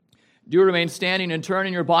Do remain standing and turn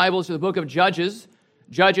in your Bibles to the book of Judges,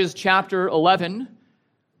 Judges chapter 11.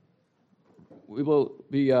 We will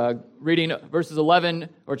be reading verses 11,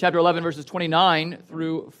 or chapter 11, verses 29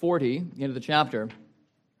 through 40, the end of the chapter.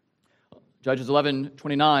 Judges 11,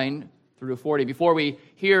 29 through 40. Before we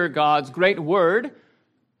hear God's great word,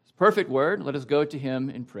 His perfect word, let us go to Him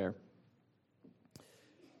in prayer.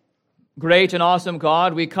 Great and awesome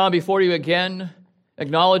God, we come before you again,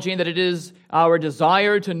 acknowledging that it is our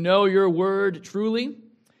desire to know your word truly,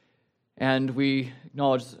 and we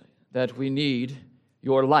acknowledge that we need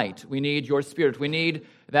your light. We need your Spirit. We need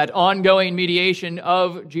that ongoing mediation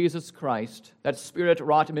of Jesus Christ, that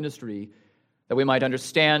Spirit-wrought ministry, that we might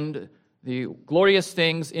understand the glorious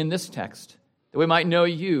things in this text, that we might know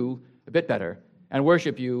you a bit better and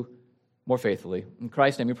worship you more faithfully. In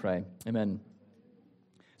Christ's name we pray. Amen.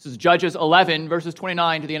 This is Judges 11, verses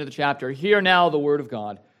 29 to the end of the chapter. Hear now the word of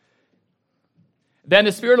God. Then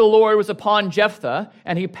the Spirit of the Lord was upon Jephthah,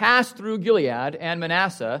 and he passed through Gilead and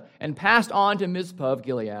Manasseh, and passed on to Mizpah of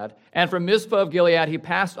Gilead. And from Mizpah of Gilead he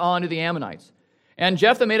passed on to the Ammonites. And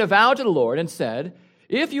Jephthah made a vow to the Lord and said,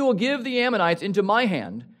 "If you will give the Ammonites into my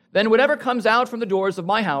hand, then whatever comes out from the doors of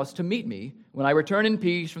my house to meet me, when I return in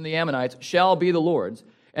peace from the Ammonites, shall be the Lord's,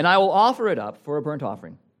 and I will offer it up for a burnt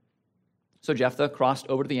offering." So Jephthah crossed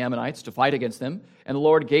over to the Ammonites to fight against them, and the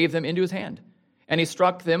Lord gave them into his hand. And he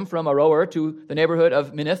struck them from Aroer to the neighborhood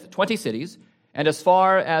of Minnith, 20 cities, and as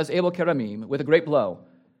far as Abel-keramim, with a great blow.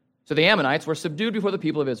 So the Ammonites were subdued before the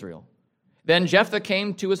people of Israel. Then Jephthah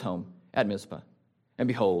came to his home at Mizpah, and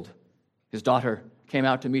behold, his daughter came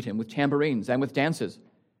out to meet him with tambourines and with dances.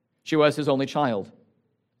 She was his only child.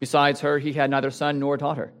 Besides her, he had neither son nor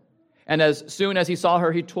daughter. And as soon as he saw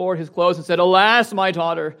her, he tore his clothes and said, "Alas, my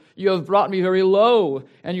daughter, you have brought me very low,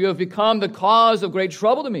 and you have become the cause of great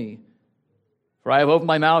trouble to me. For I have opened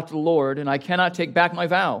my mouth to the Lord, and I cannot take back my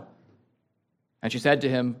vow." And she said to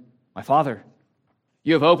him, "My father,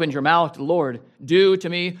 you have opened your mouth to the Lord. Do to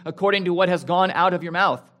me according to what has gone out of your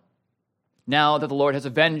mouth, now that the Lord has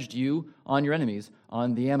avenged you on your enemies,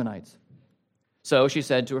 on the Ammonites." So she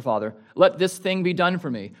said to her father, "Let this thing be done for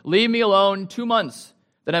me. Leave me alone 2 months,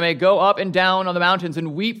 that I may go up and down on the mountains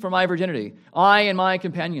and weep for my virginity, I and my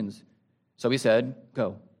companions." So he said,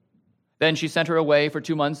 "Go." Then she sent her away for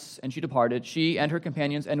 2 months, and she departed, she and her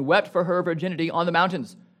companions, and wept for her virginity on the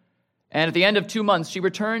mountains. And at the end of 2 months she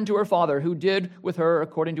returned to her father, who did with her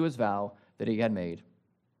according to his vow that he had made.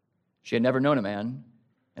 She had never known a man,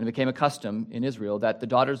 and it became a custom in Israel that the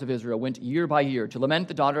daughters of Israel went year by year to lament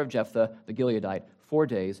the daughter of Jephthah the Gileadite 4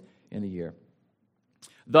 days in the year.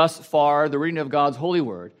 Thus far, the reading of God's holy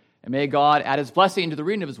word, and may God add his blessing to the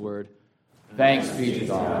reading of his word. Thanks be to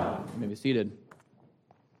God. You may be seated.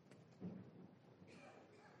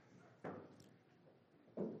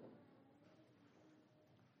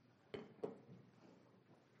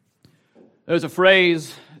 There's a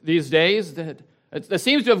phrase these days that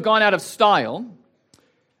seems to have gone out of style.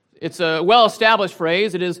 It's a well-established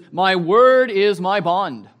phrase. It is, "My word is my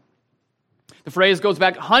bond." The phrase goes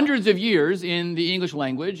back hundreds of years in the English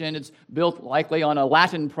language, and it's built likely on a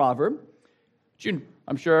Latin proverb. But you,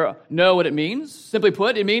 I'm sure, know what it means. Simply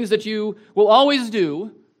put, it means that you will always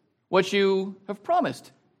do what you have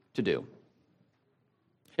promised to do.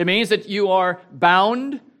 It means that you are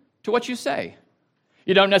bound to what you say.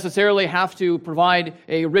 You don't necessarily have to provide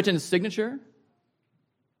a written signature.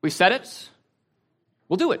 We said it,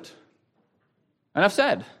 we'll do it. Enough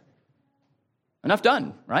said. Enough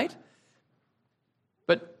done, right?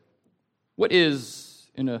 But what is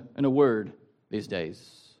in a word these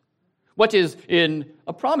days? What is in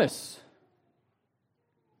a promise?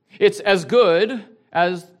 It's as good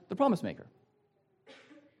as the promise maker.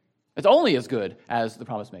 It's only as good as the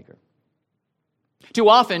promise maker. Too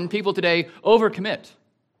often, people today overcommit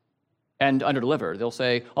and underdeliver. They'll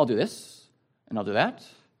say, "I'll do this, and I'll do that.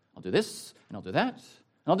 I'll do this, and I'll do that.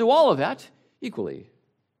 And I'll do all of that equally."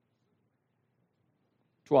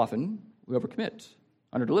 Too often, we overcommit,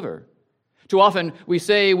 underdeliver. Too often, we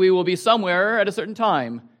say we will be somewhere at a certain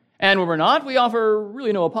time, and when we're not, we offer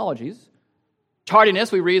really no apologies.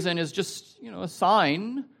 Tardiness, we reason, is just a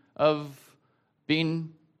sign of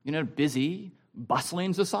being in a busy,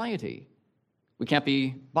 bustling society. We can't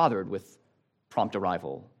be bothered with prompt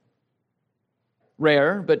arrival.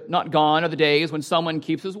 Rare, but not gone, are the days when someone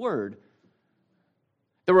keeps his word.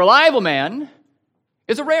 The reliable man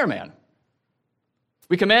is a rare man.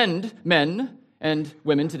 We commend men and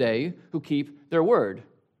women today who keep their word.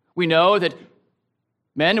 We know that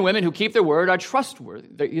men and women who keep their word are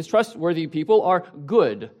trustworthy. These trustworthy people are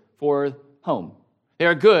good for home. They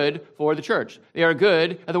are good for the church. They are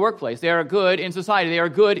good at the workplace. They are good in society. They are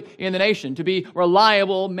good in the nation. To be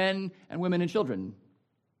reliable men and women and children,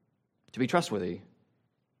 to be trustworthy,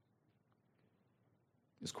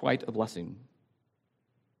 is quite a blessing.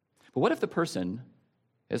 But what if the person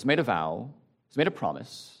has made a vow, has made a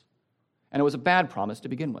promise, and it was a bad promise to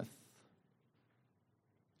begin with?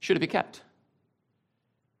 Should it be kept?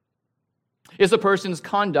 Is the person's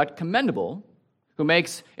conduct commendable who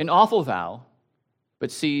makes an awful vow but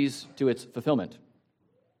sees to its fulfillment?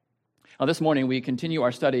 Now, this morning we continue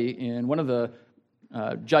our study in one of the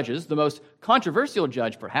judges, the most controversial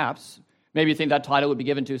judge perhaps. Maybe you think that title would be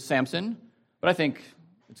given to Samson, but I think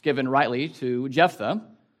it's given rightly to Jephthah.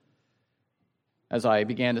 As I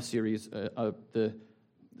began the series, the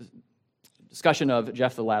discussion of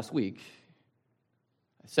Jephthah last week,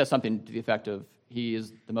 I said something to the effect of he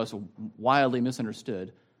is the most wildly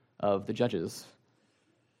misunderstood of the judges.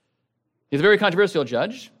 He's a very controversial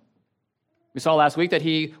judge. We saw last week that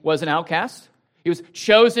he was an outcast. He was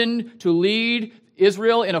chosen to lead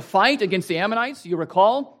Israel in a fight against the Ammonites. You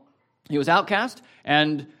recall, he was outcast,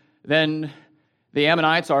 and then the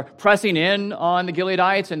Ammonites are pressing in on the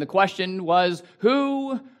Gileadites, and the question was,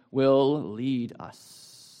 who will lead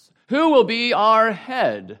us? Who will be our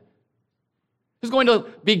head? Who's going to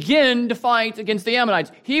begin to fight against the Ammonites?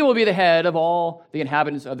 He will be the head of all the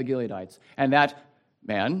inhabitants of the Gileadites. And that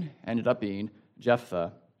man ended up being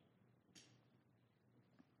Jephthah.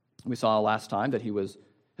 We saw last time that he was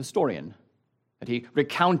historian, that he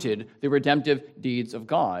recounted the redemptive deeds of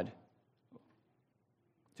God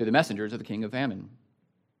to the messengers of the king of Ammon.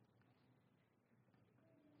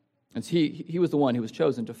 And he was the one who was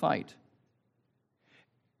chosen to fight.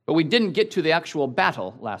 But we didn't get to the actual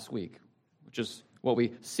battle last week, which is what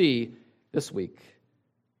we see this week.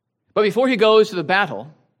 But before he goes to the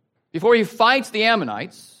battle, before he fights the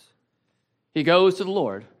Ammonites, he goes to the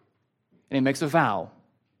Lord and he makes a vow.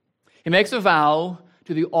 He makes a vow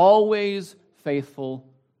to the always faithful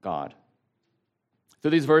God.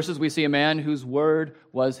 Through these verses, we see a man whose word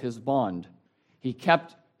was his bond. He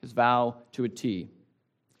kept his vow to a T.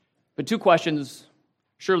 But two questions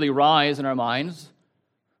surely rise in our minds.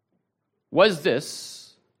 Was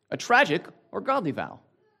this a tragic or godly vow?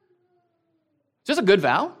 Is this a good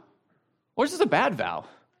vow? Or is this a bad vow?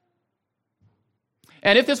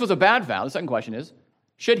 And if this was a bad vow, the second question is,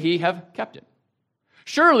 should he have kept it?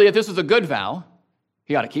 Surely, if this was a good vow,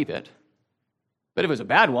 he ought to keep it. But if it was a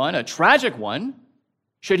bad one, a tragic one,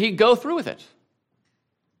 should he go through with it?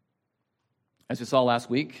 As we saw last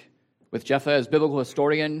week, with Jephthah as biblical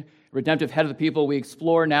historian, redemptive head of the people, we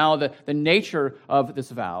explore now the nature of this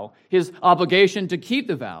vow, his obligation to keep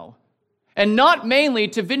the vow, and not mainly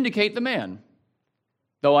to vindicate the man.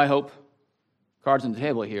 Though I hope, cards on the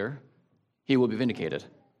table here, he will be vindicated.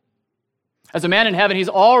 As a man in heaven, he's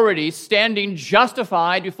already standing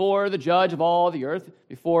justified before the judge of all the earth,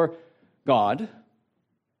 before God.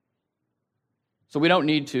 So we don't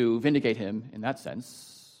need to vindicate him in that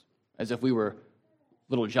sense, as if we were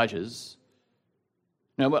little judges.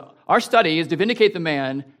 No, our study is to vindicate the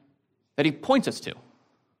man that he points us to.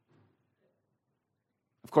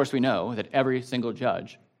 Of course, we know that every single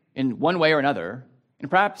judge, in one way or another, and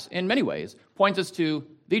perhaps in many ways, points us to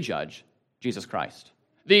the judge, Jesus Christ,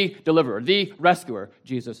 the deliverer, the rescuer,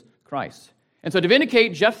 Jesus Christ. And so to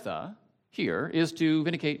vindicate Jephthah here is to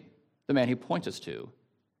vindicate the man he points us to,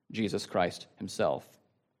 Jesus Christ himself.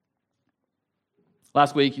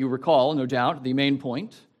 Last week, you recall, no doubt, the main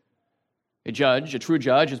point. A judge, a true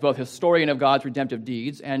judge, is both historian of God's redemptive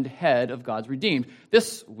deeds and head of God's redeemed.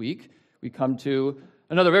 This week, we come to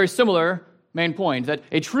another very similar main point, that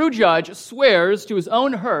a true judge swears to his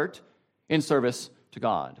own hurt in service to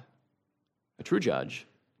God. A true judge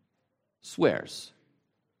swears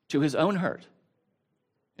to his own hurt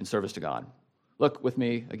in service to God. Look with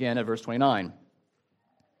me again at verse 29.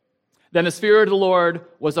 Then the Spirit of the Lord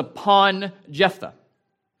was upon Jephthah,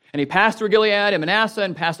 and he passed through Gilead and Manasseh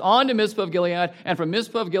and passed on to Mizpah of Gilead, and from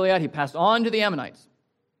Mizpah of Gilead he passed on to the Ammonites.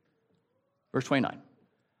 Verse 29.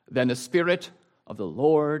 Then the Spirit of the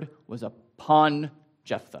Lord was upon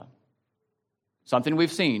Jephthah. Something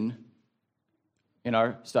we've seen in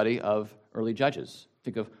our study of early judges.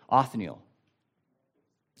 Think of Othniel.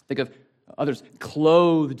 Think of others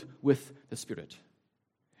clothed with the Spirit.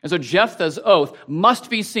 And so Jephthah's oath must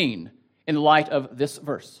be seen in light of this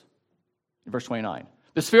verse, in verse 29.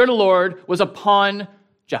 The Spirit of the Lord was upon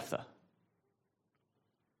Jephthah.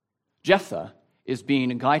 Jephthah is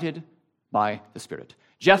being guided by the Spirit.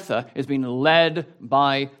 Jephthah is being led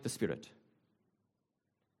by the Spirit.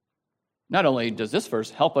 Not only does this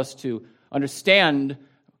verse help us to understand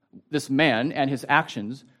this man and his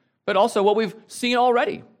actions, but also what we've seen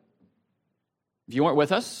already. If you weren't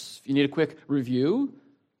with us, if you need a quick review,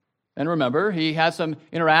 then remember, he had some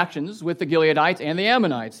interactions with the Gileadites and the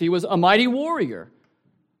Ammonites. He was a mighty warrior.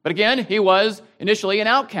 But again, he was initially an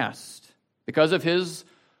outcast because of his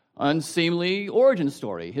unseemly origin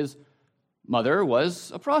story. His mother was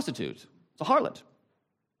a prostitute, a harlot.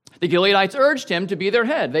 The Gileadites urged him to be their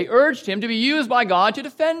head. They urged him to be used by God to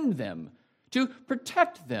defend them, to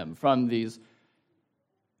protect them from these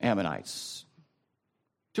Ammonites,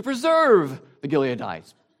 to preserve the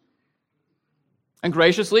Gileadites. And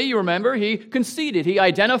graciously, you remember, he conceded. He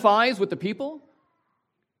identifies with the people.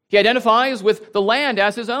 He identifies with the land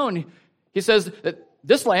as his own. He says that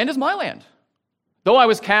this land is my land. Though I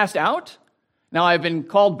was cast out, now I have been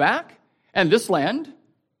called back, and this land,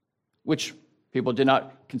 which people did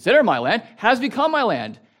not consider my land, has become my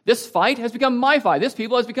land. This fight has become my fight. This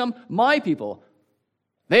people has become my people.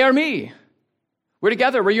 They are me. We're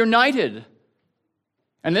together. We're united.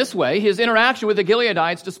 And this way, his interaction with the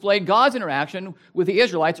Gileadites displayed God's interaction with the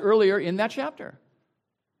Israelites earlier in that chapter.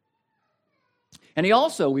 And he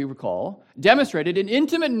also, we recall, demonstrated an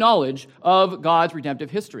intimate knowledge of God's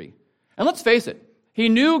redemptive history. And let's face it, he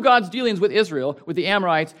knew God's dealings with Israel, with the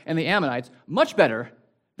Amorites and the Ammonites, much better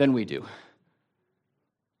than we do.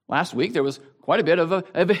 Last week, there was quite a bit of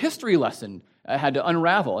a history lesson I had to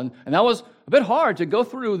unravel, and that was a bit hard to go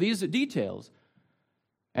through these details.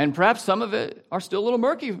 And perhaps some of it are still a little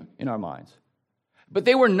murky in our minds. But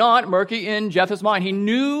they were not murky in Jephthah's mind. He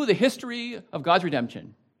knew the history of God's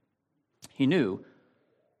redemption. He knew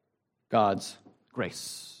God's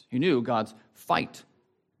grace. He knew God's fight.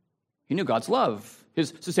 He knew God's love,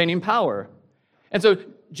 his sustaining power. And so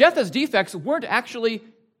Jephthah's defects weren't actually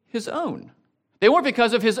his own. They weren't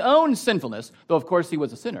because of his own sinfulness, though of course he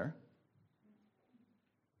was a sinner.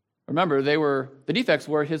 Remember, the defects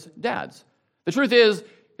were his dad's. The truth is,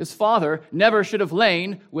 his father never should have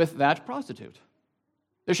lain with that prostitute.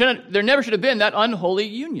 There never should have been that unholy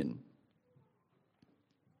union.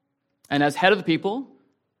 And as head of the people,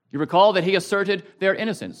 you recall that he asserted their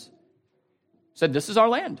innocence. He said, this is our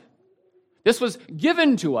land. This was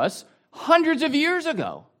given to us hundreds of years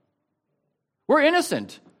ago. We're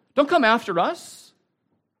innocent. Don't come after us.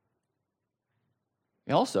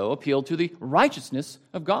 He also appealed to the righteousness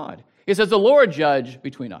of God. He says, the Lord judge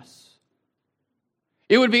between us.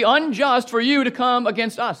 It would be unjust for you to come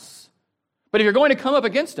against us. But if you're going to come up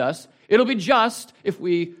against us, it'll be just if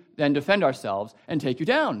we then defend ourselves and take you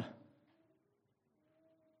down.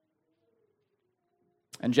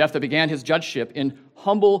 And Jephthah began his judgeship in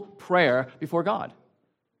humble prayer before God.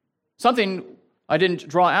 Something I didn't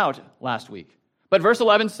draw out last week. But verse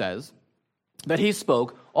 11 says that he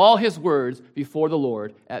spoke all his words before the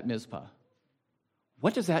Lord at Mizpah.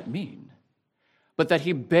 What does that mean? But that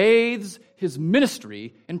he bathes his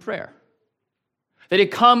ministry in prayer. That he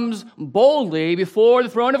comes boldly before the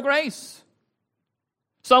throne of grace.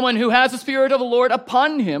 Someone who has the Spirit of the Lord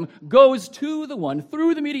upon him goes to the one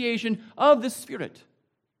through the mediation of the Spirit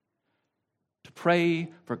to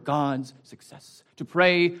pray for God's success, to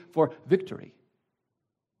pray for victory.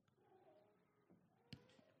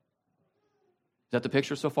 Is that the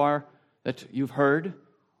picture so far that you've heard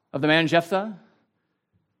of the man Jephthah?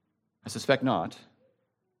 I suspect not.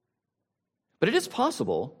 But it is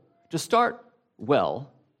possible to start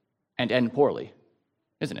well and end poorly,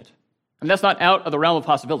 isn't it? And that's not out of the realm of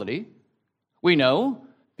possibility. We know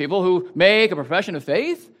people who make a profession of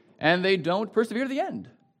faith and they don't persevere to the end.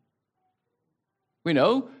 We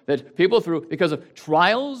know that people because of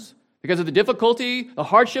trials, because of the difficulty, the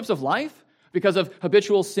hardships of life, because of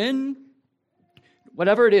habitual sin,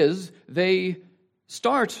 whatever it is, they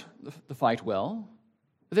start the fight well,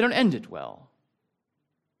 but they don't end it well.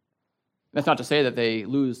 That's not to say that they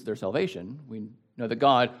lose their salvation. We know that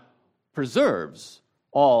God preserves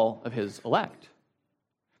all of his elect.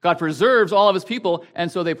 God preserves all of his people, and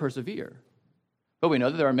so they persevere. But we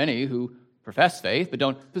know that there are many who profess faith but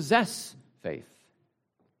don't possess faith.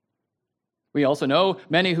 We also know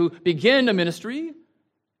many who begin a ministry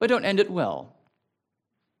but don't end it well.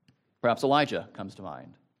 Perhaps Elijah comes to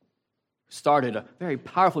mind. Started a very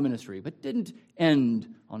powerful ministry but didn't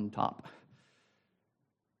end on top.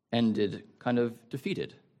 Ended kind of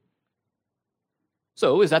defeated.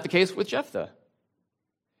 So is that the case with Jephthah?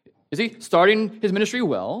 Is he starting his ministry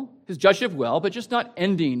well, his judgeship well, but just not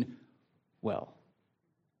ending well?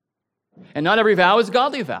 And not every vow is a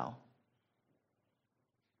godly vow.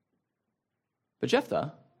 But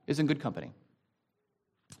Jephthah is in good company.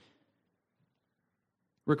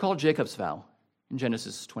 Recall Jacob's vow in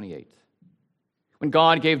Genesis 28. When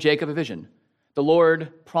God gave Jacob a vision, the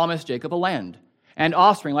Lord promised Jacob a land. and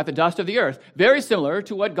offspring like the dust of the earth. Very similar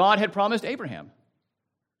to what God had promised Abraham.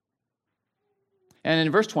 And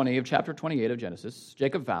in verse 20 of chapter 28 of Genesis,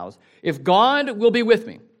 Jacob vows, if God will be with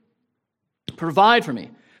me, provide for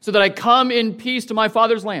me, so that I come in peace to my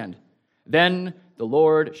father's land, then the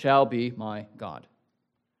Lord shall be my God.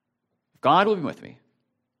 If God will be with me.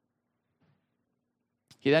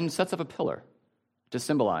 He then sets up a pillar to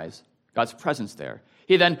symbolize God's presence there.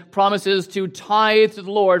 He then promises to tithe to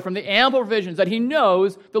the Lord from the ample provisions that he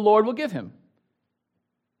knows the Lord will give him.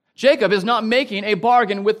 Jacob is not making a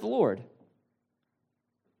bargain with the Lord.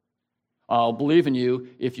 I'll believe in you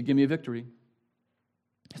if you give me a victory.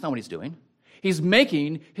 That's not what he's doing. He's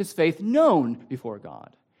making his faith known before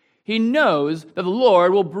God. He knows that the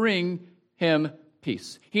Lord will bring him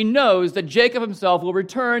peace. He knows that Jacob himself will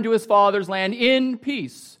return to his father's land in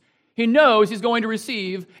peace. He knows he's going to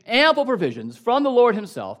receive ample provisions from the Lord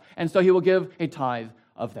himself, and so he will give a tithe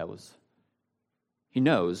of those. He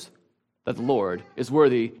knows that the Lord is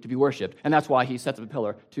worthy to be worshipped, and that's why he sets up a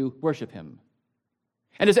pillar to worship him.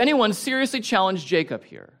 And does anyone seriously challenge Jacob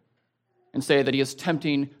here and say that he is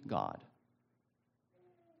tempting God?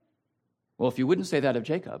 Well, if you wouldn't say that of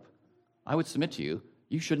Jacob, I would submit to you,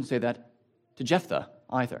 you shouldn't say that to Jephthah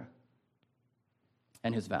either,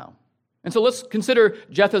 and his vow. And so let's consider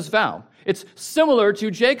Jephthah's vow. It's similar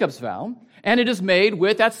to Jacob's vow, and it is made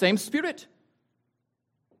with that same spirit.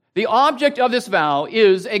 The object of this vow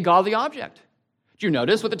is a godly object. Do you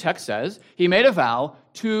notice what the text says? He made a vow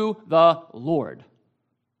to the Lord.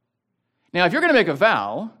 Now, if you're going to make a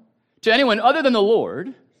vow to anyone other than the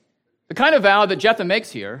Lord, the kind of vow that Jephthah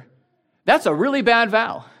makes here, that's a really bad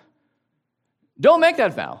vow. Don't make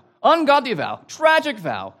that vow. Ungodly vow, tragic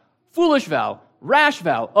vow, foolish vow, rash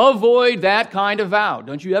vow. Avoid that kind of vow.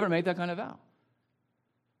 Don't you ever make that kind of vow.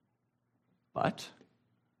 But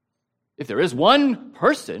if there is one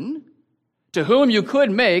person to whom you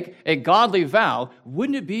could make a godly vow,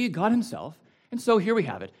 wouldn't it be God himself? And so here we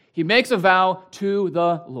have it. He makes a vow to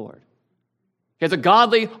the Lord. He has a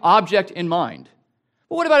godly object in mind.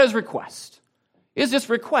 But what about his request? Is this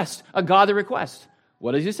request a godly request?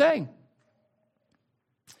 What is he saying?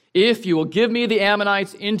 If you will give me the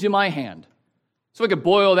Ammonites into my hand. So we could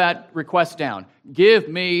boil that request down. Give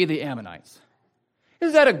me the Ammonites.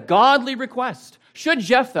 Is that a godly request? Should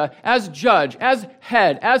Jephthah, as judge, as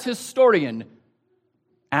head, as historian,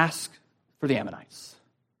 ask for the Ammonites?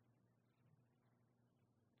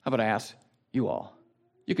 How about I ask you all?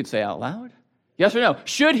 You could say out loud. Yes or no?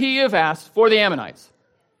 Should he have asked for the Ammonites?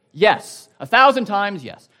 Yes. 1,000 times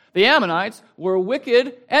yes. The Ammonites were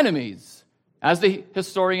wicked enemies, as the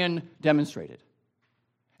historian demonstrated.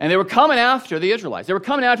 And they were coming after the Israelites. They were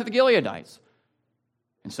coming after the Gileadites.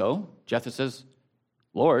 And so Jephthah says,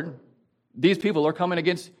 Lord, these people are coming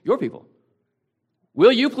against your people.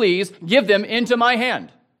 Will you please give them into my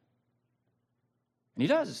hand? And he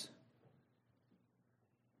does.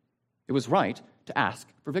 It was right to ask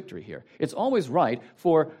for victory here. It's always right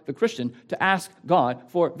for the Christian to ask God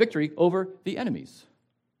for victory over the enemies.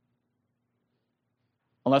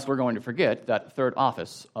 Unless we're going to forget that third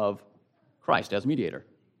office of Christ as mediator.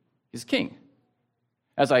 He's king.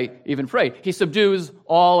 As I even prayed, he subdues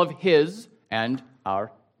all of his and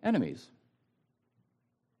our enemies.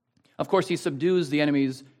 Of course, he subdues the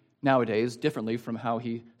enemies nowadays differently from how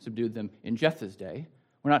he subdued them in Jephthah's day.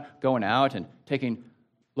 We're not going out and taking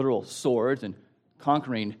literal swords and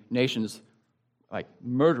conquering nations like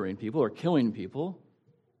murdering people or killing people.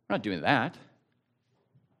 We're not doing that.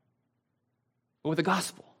 But with the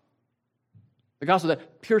gospel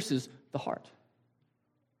that pierces the heart.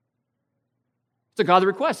 It's a godly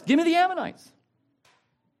request. Give me the Ammonites.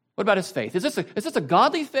 What about his faith? Is this a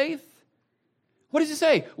godly faith? What does he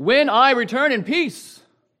say? When I return in peace.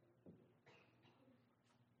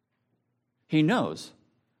 He knows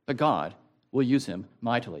that God will use him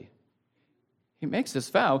mightily. He makes this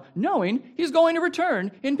vow knowing he's going to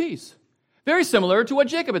return in peace. Very similar to what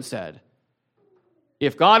Jacob had said.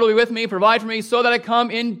 If God will be with me, provide for me so that I come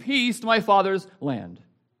in peace to my father's land.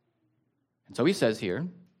 And so he says here,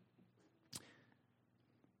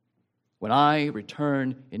 when I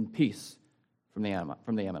return in peace from the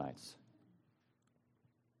Ammonites.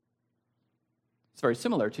 It's very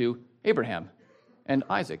similar to Abraham and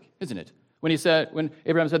Isaac, isn't it? When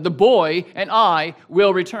Abraham said, the boy and I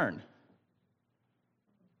will return.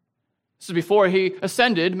 This is before he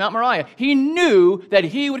ascended Mount Moriah. He knew that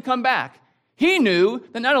he would come back. He knew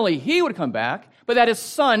that not only he would come back, but that his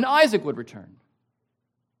son Isaac would return.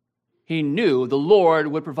 He knew the Lord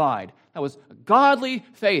would provide. That was a godly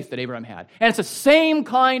faith that Abraham had. And it's the same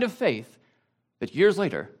kind of faith that years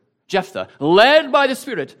later, Jephthah, led by the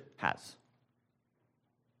Spirit, has.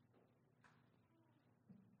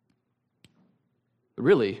 But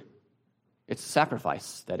really, it's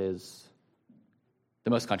sacrifice that is the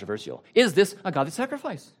most controversial. Is this a godly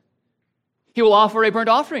sacrifice? He will offer a burnt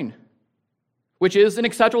offering, which is an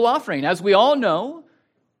acceptable offering. As we all know,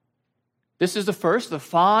 this is the first of the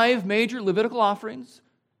 5 major Levitical offerings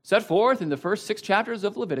set forth in the first 6 chapters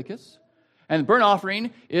of Leviticus. And the burnt offering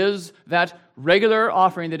is that regular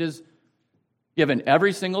offering that is given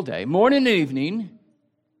every single day, morning and evening,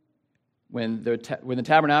 when the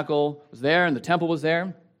tabernacle was there and the temple was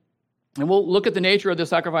there. And we'll look at the nature of the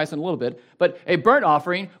sacrifice in a little bit. But a burnt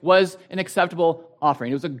offering was an acceptable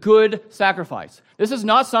offering. It was a good sacrifice. This is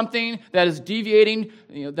not something that is deviating,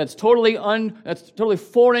 that's totally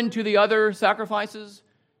foreign to the other sacrifices.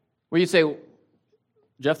 Where you say,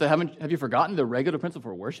 Jephthah, have you forgotten the regular principle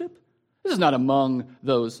for worship? This is not among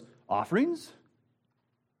those offerings.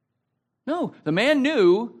 No, the man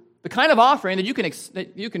knew the kind of offering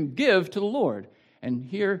that you can give to the Lord. And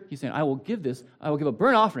here he's saying, I will give a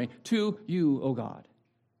burnt offering to you, O God.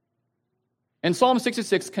 And Psalm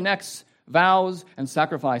 66 connects vows and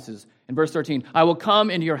sacrifices. In verse 13, I will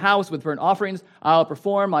come into your house with burnt offerings. I'll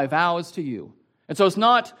perform my vows to you. And so it's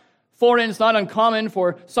not foreign, it's not uncommon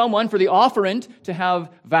for the offerant, to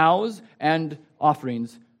have vows and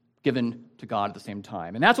offerings given to God at the same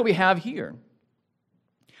time. And that's what we have here.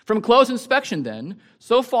 From close inspection, then,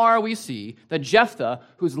 so far we see that Jephthah,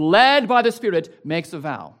 who's led by the Spirit, makes a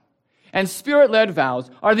vow. And Spirit-led vows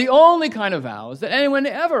are the only kind of vows that anyone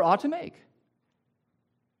ever ought to make.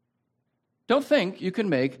 Don't think you can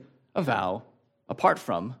make a vow apart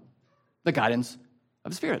from the guidance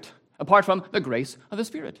of the Spirit, apart from the grace of the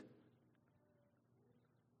Spirit.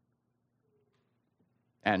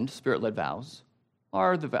 And Spirit-led vows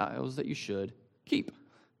are the vows that you should keep.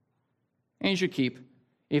 And you should keep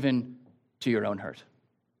even to your own hurt.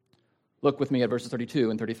 Look with me at verses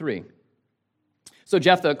 32 and 33. So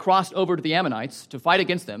Jephthah crossed over to the Ammonites to fight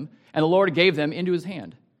against them, and the Lord gave them into his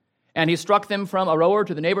hand. And he struck them from Aroer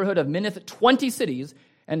to the neighborhood of Minnith, 20 cities,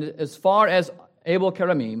 and as far as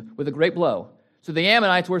Abel-keramim, with a great blow. So the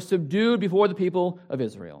Ammonites were subdued before the people of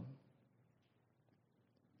Israel.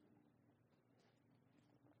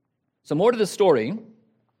 So more to this story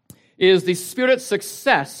is the Spirit's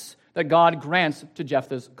success that God grants to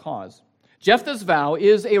Jephthah's cause. Jephthah's vow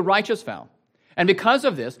is a righteous vow. And because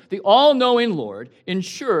of this, the all-knowing Lord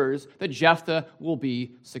ensures that Jephthah will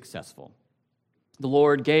be successful. The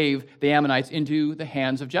Lord gave the Ammonites into the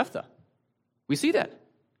hands of Jephthah. We see that.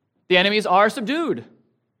 The enemies are subdued.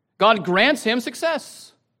 God grants him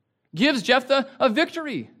success, gives Jephthah a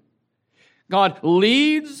victory. God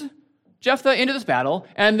leads Jephthah into this battle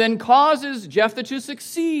and then causes Jephthah to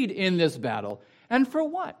succeed in this battle. And for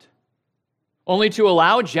what? Only to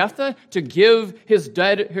allow Jephthah to give his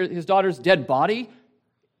daughter's dead body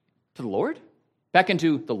to the Lord? Back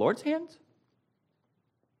into the Lord's hands?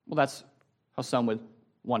 Well, that's how some would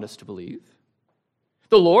want us to believe.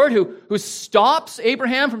 The Lord who stops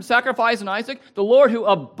Abraham from sacrificing Isaac, the Lord who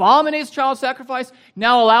abominates child sacrifice,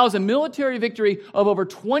 now allows a military victory of over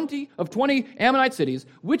 20 Ammonite cities,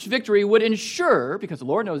 which victory would ensure, because the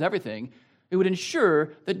Lord knows everything, it would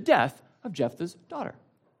ensure the death of Jephthah's daughter.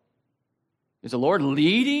 Is the Lord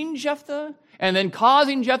leading Jephthah and then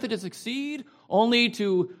causing Jephthah to succeed only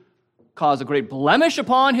to cause a great blemish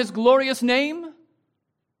upon his glorious name?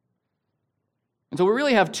 And so we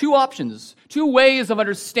really have 2 options, 2 ways of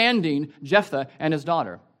understanding Jephthah and his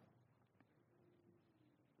daughter.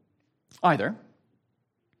 Either,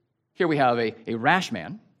 here we have a rash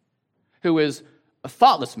man who is a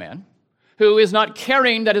thoughtless man, who is not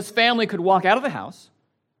caring that his family could walk out of the house,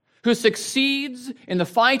 who succeeds in the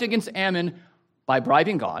fight against Ammon by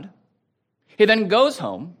bribing God. He then goes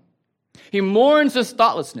home. He mourns his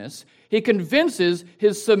thoughtlessness. He convinces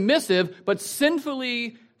his submissive but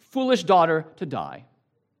sinfully foolish daughter to die.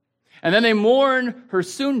 And then they mourn her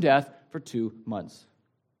soon death for 2 months.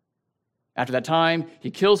 After that time,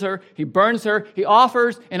 he kills her, he burns her, he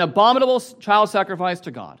offers an abominable child sacrifice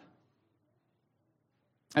to God.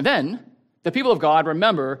 And then the people of God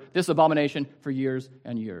remember this abomination for years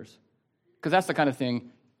and years, because that's the kind of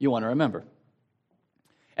thing you want to remember.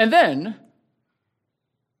 And then,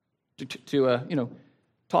 to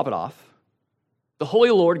top it off, the Holy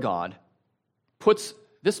Lord God puts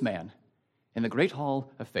this man in the great hall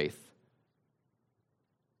of faith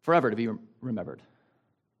forever to be remembered.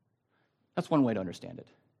 That's one way to understand it.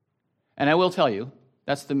 And I will tell you,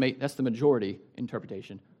 that's the majority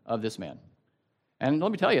interpretation of this man. And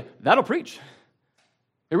let me tell you, that'll preach.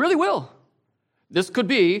 It really will. This could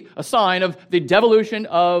be a sign of the devolution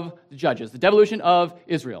of the judges, the devolution of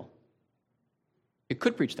Israel. It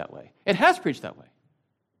could preach that way. It has preached that way.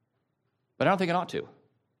 But I don't think it ought to.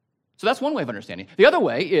 So that's one way of understanding. The other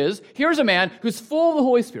way is, here's a man who's full of the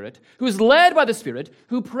Holy Spirit, who's led by the Spirit,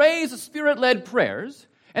 who prays Spirit-led prayers,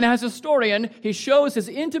 and as a historian, he shows his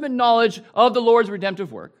intimate knowledge of the Lord's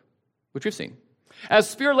redemptive work, which we've seen. As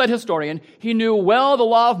Spirit-led historian, he knew well the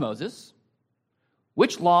law of Moses,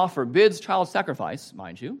 which law forbids child sacrifice,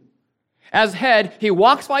 mind you. As head, he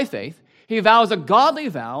walks by faith. He vows a godly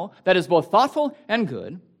vow that is both thoughtful and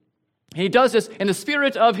good. He does this in the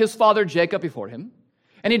spirit of his father Jacob before him.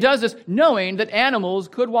 And he does this knowing that animals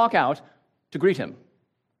could walk out to greet him.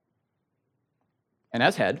 And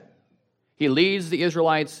as head, he leads the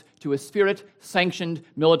Israelites to a Spirit-sanctioned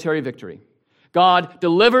military victory. God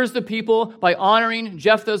delivers the people by honoring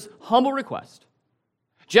Jephthah's humble request.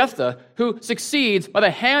 Jephthah, who succeeds by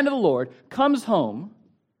the hand of the Lord, comes home,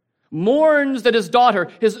 mourns that his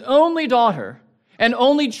daughter, his only daughter, and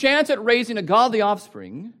only chance at raising a godly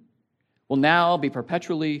offspring, will now be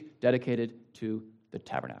perpetually dedicated to the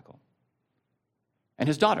tabernacle. And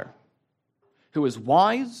his daughter, who is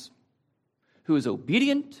wise, who is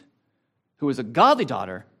obedient, who is a godly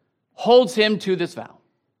daughter, holds him to this vow,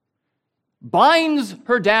 binds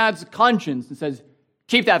her dad's conscience and says,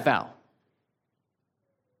 keep that vow.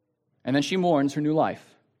 And then she mourns her new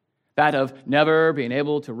life, that of never being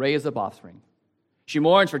able to raise up offspring. She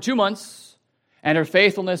mourns for 2 months, and her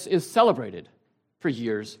faithfulness is celebrated for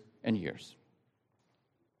years and years.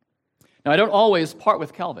 Now, I don't always part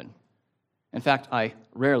with Calvin. In fact, I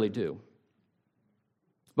rarely do.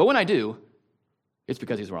 But when I do, it's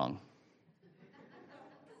because he's wrong.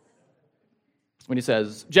 When he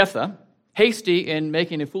says, Jephthah, hasty in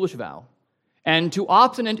making a foolish vow, and too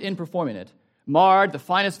obstinate in performing it, marred the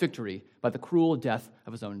finest victory by the cruel death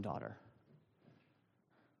of his own daughter.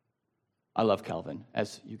 I love Calvin,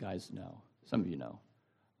 as you guys know. Some of you know.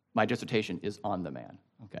 My dissertation is on the man,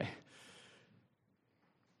 okay?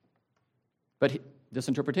 But this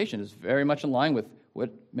interpretation is very much in line with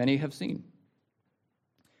what many have seen.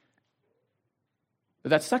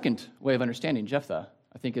 But that second way of understanding Jephthah,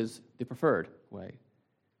 I think, is the preferred way.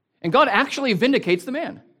 And God actually vindicates the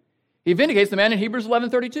man. He vindicates the man in Hebrews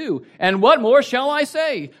 11:32. And what more shall I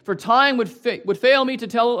say? For time would fail me to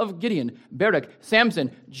tell of Gideon, Barak,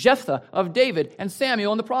 Samson, Jephthah, of David, and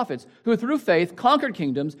Samuel and the prophets, who through faith conquered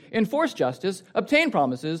kingdoms, enforced justice, obtained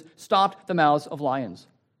promises, stopped the mouths of lions.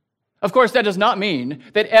 Of course, that does not mean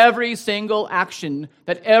that every single action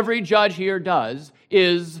that every judge here does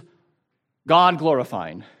is God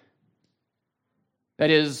glorifying. That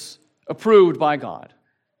is approved by God.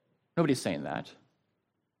 Nobody's saying that.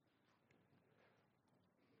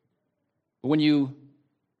 But when you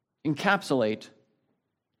encapsulate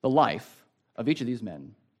the life of each of these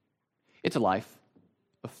men, it's a life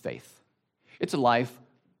of faith. It's a life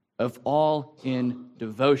of all-in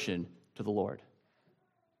devotion to the Lord,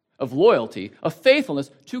 of loyalty, of faithfulness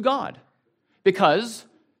to God, because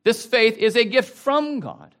this faith is a gift from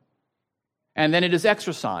God, and then it is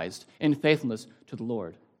exercised in faithfulness to the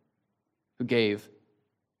Lord, who gave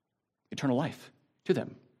eternal life to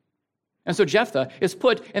them. And so Jephthah is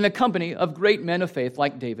put in the company of great men of faith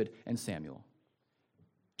like David and Samuel.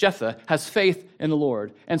 Jephthah has faith in the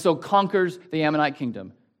Lord and so conquers the Ammonite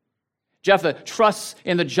kingdom. Jephthah trusts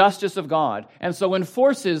in the justice of God and so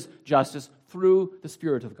enforces justice through the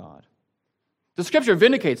Spirit of God. The Scripture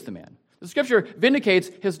vindicates the man. The Scripture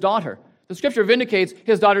vindicates his daughter. The Scripture vindicates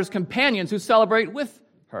his daughter's companions who celebrate with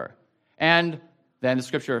her. And then the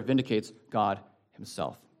Scripture vindicates God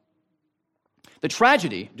himself. The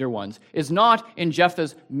tragedy, dear ones, is not in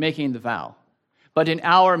Jephthah's making the vow, but in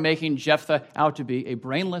our making Jephthah out to be a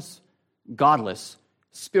brainless, godless,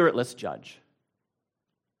 spiritless judge.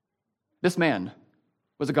 This man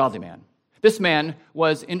was a godly man. This man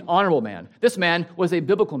was an honorable man. This man was a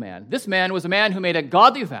biblical man. This man was a man who made a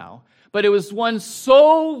godly vow, but it was one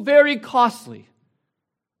so very costly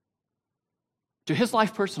to his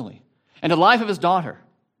life personally and to the life of his daughter,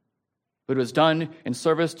 but it was done in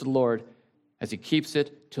service to the Lord as he keeps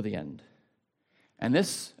it to the end. And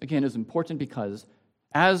this, again, is important because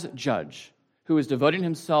as judge who is devoting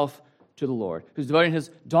himself to the Lord, who's devoting his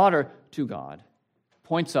daughter to God,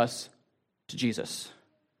 points us to Jesus.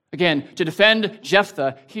 Again, to defend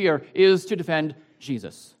Jephthah here is to defend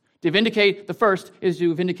Jesus. To vindicate the first is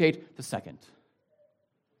to vindicate the second.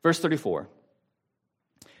 Verse 34.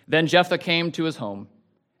 Then Jephthah came to his home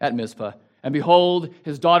at Mizpah, and behold,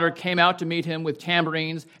 his daughter came out to meet him with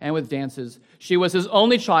tambourines and with dances. She was his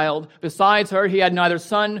only child. Besides her, he had neither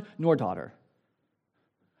son nor daughter.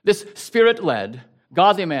 This Spirit-led,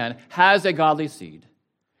 godly man has a godly seed,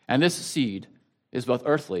 and this seed is both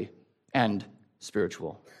earthly and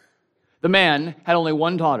spiritual. The man had only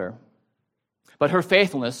one daughter, but her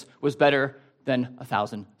faithfulness was better than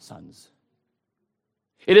 1,000 sons.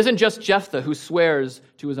 It isn't just Jephthah who swears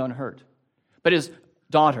to his own hurt, but his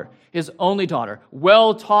daughter, his only daughter,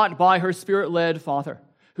 well taught by her spirit-led father,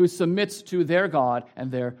 who submits to their God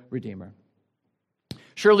and their Redeemer.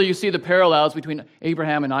 Surely you see the parallels between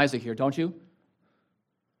Abraham and Isaac here, don't you?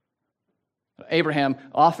 Abraham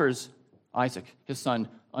offers Isaac, his son,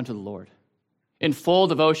 unto the Lord in full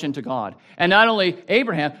devotion to God. And not only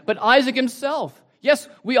Abraham, but Isaac himself. Yes,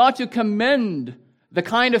 we ought to commend the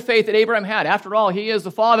kind of faith that Abraham had. After all, he is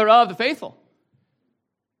the father of the faithful.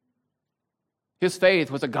 His faith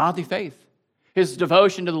was a godly faith. His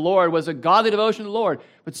devotion to the Lord was a godly devotion to the Lord.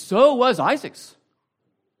 But so was Isaac's.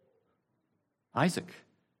 Isaac,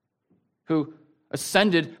 who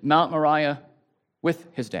ascended Mount Moriah with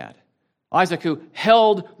his dad. Isaac, who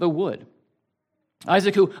held the wood.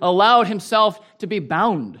 Isaac, who allowed himself to be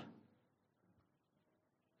bound.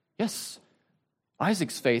 Yes,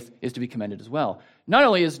 Isaac's faith is to be commended as well. Not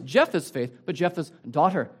only is Jephthah's faith, but Jephthah's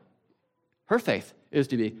daughter, her faith is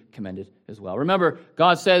to be commended as well. Remember,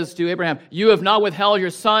 God says to Abraham, "You have not withheld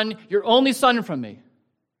your son, your only son from me."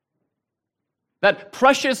 That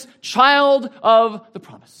precious child of the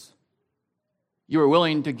promise. You are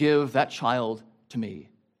willing to give that child to me,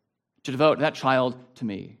 to devote that child to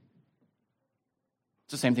me.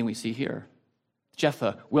 It's the same thing we see here.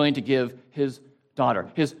 Jephthah willing to give his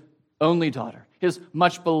daughter, his only daughter, his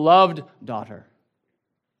much beloved daughter,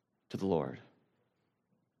 to the Lord.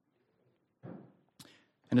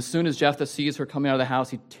 And as soon as Jephthah sees her coming out of the house,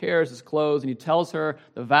 he tears his clothes and he tells her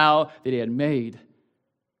the vow that he had made.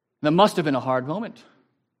 And that must have been a hard moment.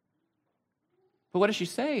 But what does she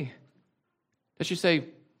say? Does she say,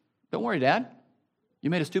 "Don't worry, Dad. You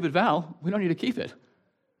made a stupid vow. We don't need to keep it"?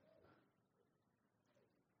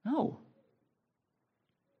 No.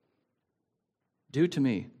 "Do to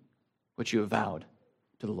me what you have vowed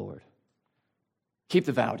to the Lord." Keep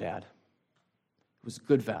the vow, Dad. It was a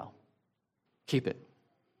good vow. Keep it.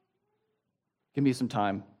 Give me some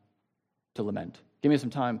time to lament. Give me some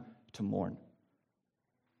time to mourn.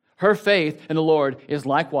 Her faith in the Lord is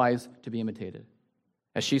likewise to be imitated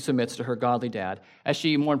as she submits to her godly dad, as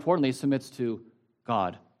she, more importantly, submits to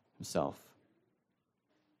God himself.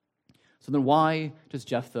 So then why does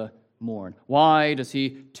Jephthah mourn? Why does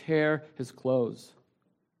he tear his clothes?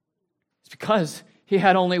 It's because he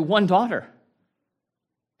had only one daughter,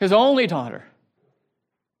 his only daughter.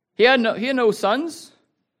 He had no sons.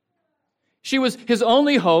 She was his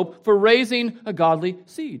only hope for raising a godly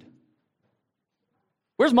seed.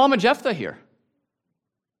 Where's Mama Jephthah here?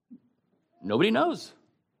 Nobody knows.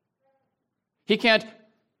 He can't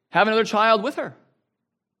have another child with her.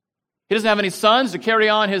 He doesn't have any sons to carry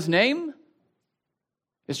on his name.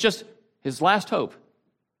 It's just his last hope.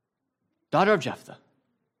 Daughter of Jephthah,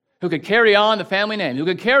 who could carry on the family name, who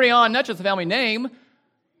could carry on not just the family name,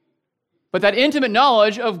 but that intimate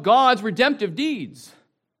knowledge of God's redemptive deeds.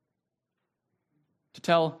 To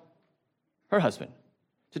tell her husband,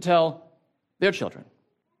 to tell their children.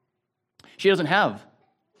 She won't have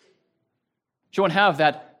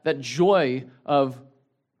that joy of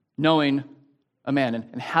knowing a man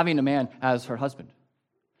and having a man as her husband,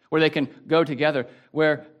 where they can go together,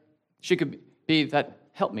 where she could be that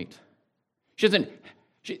helpmeet.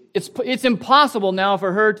 It's impossible now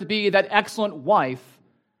for her to be that excellent wife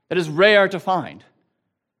that is rare to find,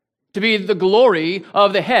 to be the glory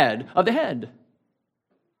of the head,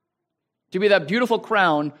 to be that beautiful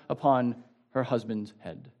crown upon her husband's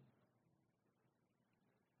head.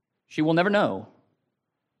 She will never know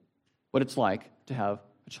what it's like to have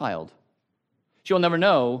a child. She will never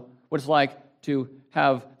know what it's like to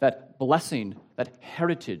have that blessing, that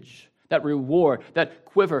heritage, that reward, that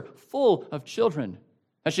quiver full of children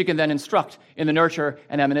that she can then instruct in the nurture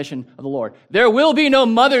and admonition of the Lord. There will be no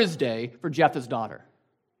Mother's Day for Jephthah's daughter.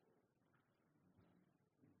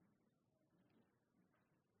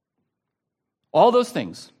 All those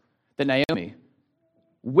things that Naomi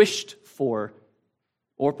wished for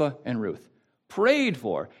Orpah and Ruth, prayed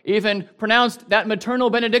for, even pronounced that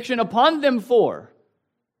maternal benediction upon them for.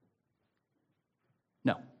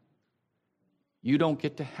 No. You don't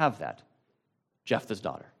get to have that, Jephthah's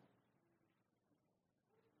daughter.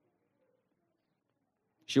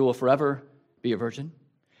 She will forever be a virgin.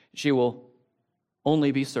 She will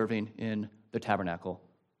only be serving in the tabernacle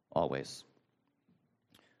always.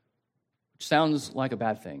 Which sounds like a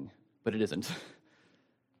bad thing, but it isn't.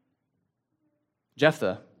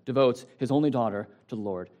 Jephthah devotes his only daughter to the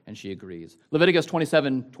Lord, and she agrees. Leviticus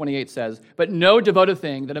 27:28 says, "But no devoted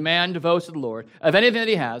thing that a man devotes to the Lord, of anything that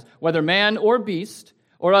he has, whether man or beast,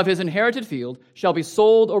 or of his inherited field shall be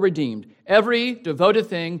sold or redeemed. Every devoted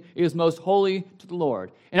thing is most holy to the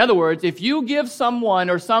Lord. In other words, if you give someone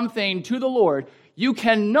or something to the Lord, you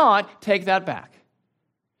cannot take that back.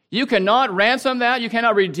 You cannot ransom that. You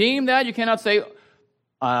cannot redeem that. You cannot say,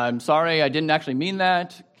 I'm sorry, I didn't actually mean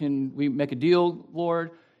that. Can we make a deal,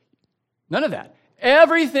 Lord? None of that.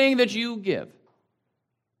 Everything that you give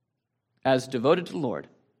as devoted to the Lord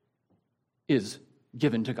is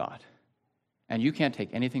given to God. And you can't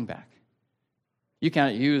take anything back. You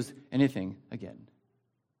cannot use anything again.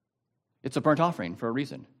 It's a burnt offering for a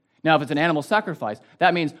reason. Now, if it's an animal sacrifice,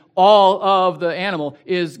 that means all of the animal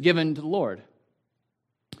is given to the Lord.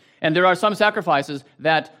 And there are some sacrifices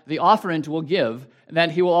that the offerant will give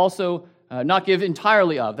that he will also not give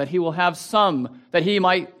entirely of, that he will have some that he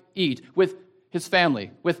might eat with his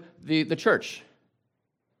family, with the church,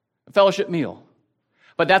 a fellowship meal.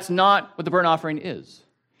 But that's not what the burnt offering is.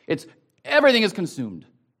 It's everything is consumed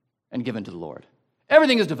and given to the Lord.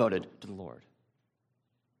 Everything is devoted to the Lord.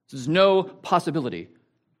 There's no possibility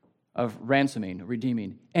of ransoming,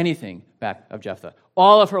 redeeming anything back of Jephthah.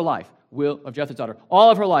 All of her life of Jephthah's daughter,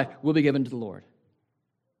 all of her life will be given to the Lord.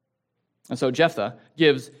 And so Jephthah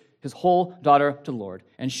gives his whole daughter to the Lord,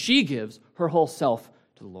 and she gives her whole self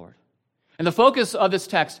to the Lord. And the focus of this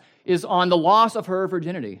text is on the loss of her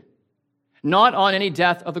virginity, not on any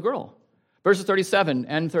death of the girl. Verses 37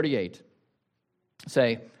 and 38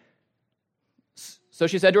 say, so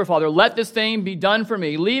she said to her father, let this thing be done for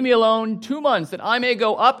me. Leave me alone 2 months, that I may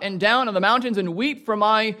go up and down on the mountains and weep for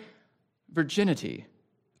my virginity,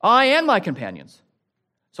 I and my companions.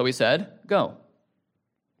 So he said, go.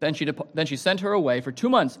 Then she sent her away for 2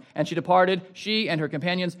 months, and she departed, she and her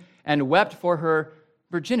companions, and wept for her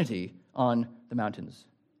virginity on the mountains.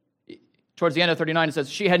 Towards the end of 39, it says,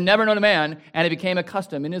 she had never known a man, and it became a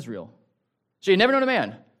custom in Israel. She had never known a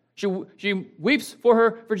man. She weeps for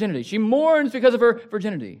her virginity. She mourns because of her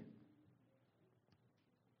virginity.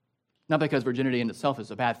 Not because virginity in itself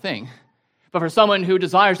is a bad thing, but for someone who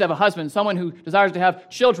desires to have a husband, someone who desires to have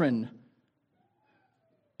children.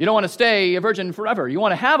 You don't want to stay a virgin forever. You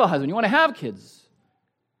want to have a husband. You want to have kids.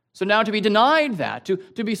 So now to be denied that, to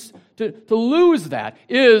lose that,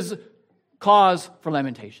 is cause for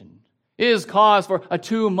lamentation, is cause for a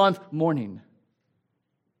 2-month mourning.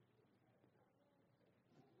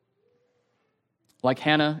 Like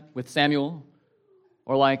Hannah with Samuel,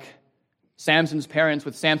 or like Samson's parents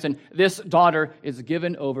with Samson, this daughter is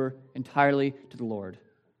given over entirely to the Lord.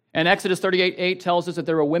 And Exodus 38:8 tells us that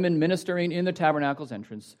there were women ministering in the tabernacle's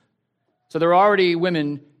entrance. So there are already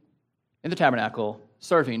women in the tabernacle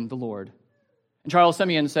serving the Lord. And Charles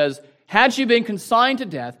Simeon says, had she been consigned to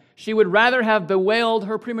death, she would rather have bewailed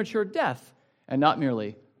her premature death and not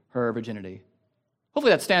merely her virginity.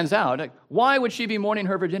 Hopefully that stands out. Like, why would she be mourning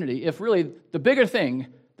her virginity if really the bigger thing,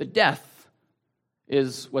 the death,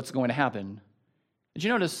 is what's going to happen? Did you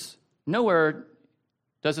notice nowhere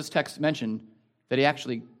does this text mention that he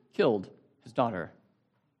actually killed his daughter?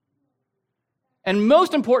 And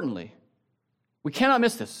most importantly, we cannot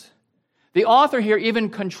miss this. The author here even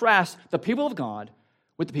contrasts the people of God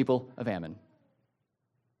with the people of Ammon.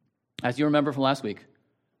 As you remember from last week,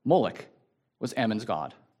 Moloch was Ammon's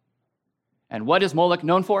god. And what is Moloch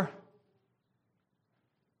known for?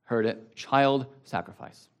 Heard it, child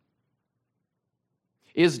sacrifice.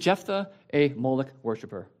 Is Jephthah a Moloch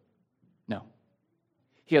worshiper? No.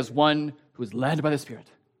 He is one who is led by the Spirit,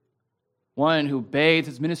 one who bathes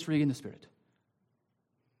his ministry in the Spirit,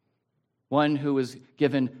 one who is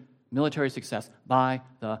given military success by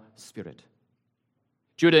the Spirit.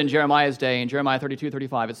 Judah in Jeremiah's day, in Jeremiah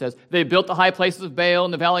 32:35, it says, they built the high places of Baal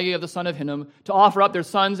in the valley of the son of Hinnom to offer up their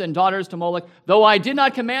sons and daughters to Moloch, though I did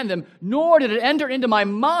not command them, nor did it enter into my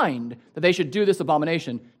mind that they should do this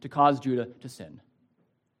abomination to cause Judah to sin.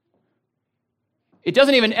 It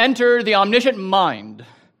doesn't even enter the omniscient mind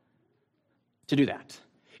to do that.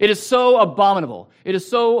 It is so abominable. It is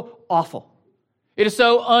so awful. It is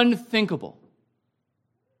so unthinkable.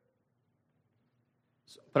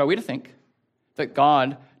 But are we to think that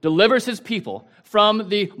God delivers his people from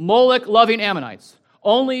the Moloch-loving Ammonites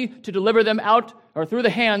only to deliver them out or through the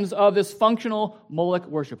hands of this functional Moloch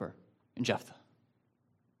worshiper in Jephthah?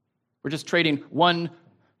 We're just trading one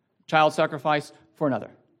child sacrifice for another.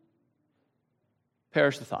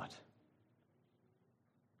 Perish the thought.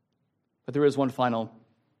 But there is one final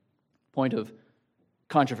point of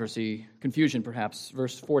controversy, confusion perhaps,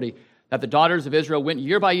 verse 40, that the daughters of Israel went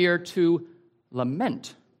year by year to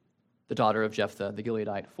lament the daughter of Jephthah, the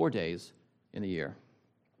Gileadite, 4 days in the year.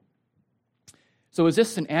 So is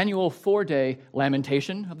this an annual 4-day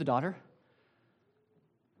lamentation of the daughter?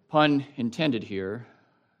 Pun intended here.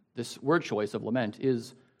 this word choice of lament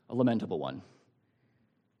is a lamentable one.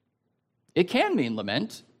 It can mean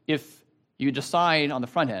lament if you decide on the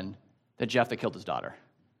front end that Jephthah killed his daughter.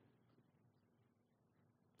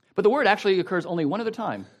 But the word actually occurs only one other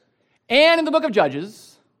time, and in the book of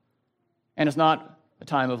Judges, and it's not a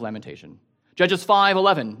time of lamentation. Judges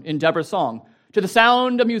 5:11 in Deborah's song, to the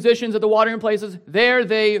sound of musicians at the watering places, there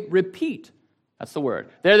they repeat. That's the word.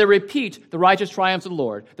 There they repeat the righteous triumphs of the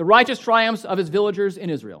Lord, the righteous triumphs of his villagers in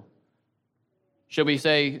Israel. Should we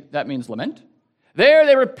say that means lament? There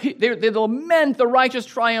they repeat, they lament the righteous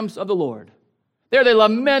triumphs of the Lord. There they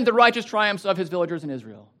lament the righteous triumphs of his villagers in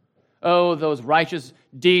Israel. Oh, those righteous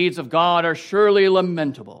deeds of God are surely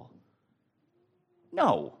lamentable.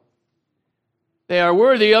 No. They are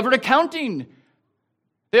worthy of recounting.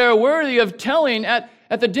 They are worthy of telling at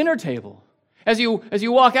the dinner table. As you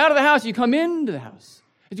walk out of the house, you come into the house.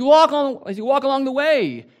 As you walk along the way,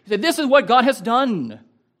 you say, this is what God has done.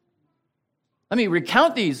 Let me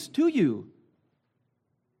recount these to you.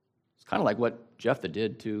 It's kind of like what Jephthah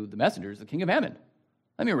did to the messengers, the king of Ammon.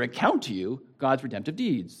 Let me recount to you God's redemptive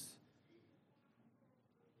deeds.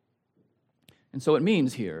 And so it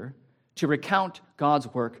means here to recount God's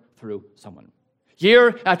work through someone.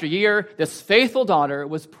 Year after year, this faithful daughter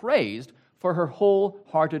was praised for her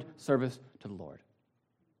wholehearted service to the Lord.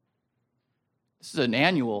 This is an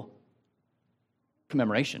annual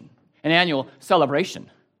commemoration, an annual celebration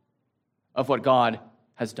of what God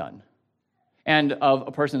has done and of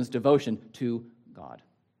a person's devotion to God.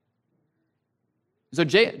 So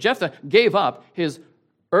Jephthah gave up his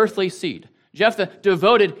earthly seed. Jephthah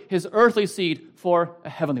devoted his earthly seed for a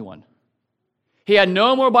heavenly one. He had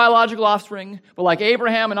no more biological offspring, but like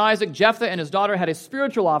Abraham and Isaac, Jephthah and his daughter had a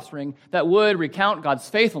spiritual offspring that would recount God's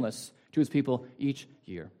faithfulness to his people each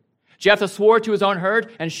year. Jephthah swore to his own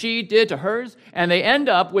herd, and she did to hers, and they end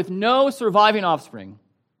up with no surviving offspring.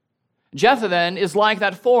 Jephthah then is like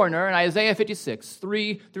that foreigner in Isaiah 56,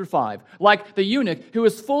 3-5, like the eunuch who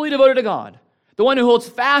is fully devoted to God. The one who holds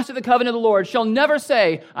fast to the covenant of the Lord shall never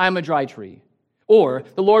say, I am a dry tree, or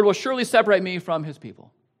the Lord will surely separate me from his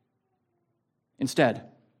people. Instead,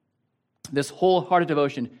 this wholehearted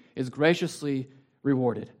devotion is graciously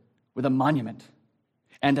rewarded with a monument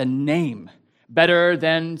and a name better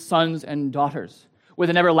than sons and daughters, with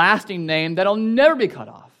an everlasting name that'll never be cut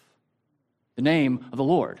off, the name of the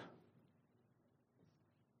Lord,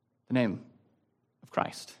 the name of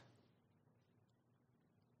Christ,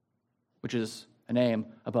 which is a name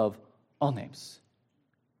above all names,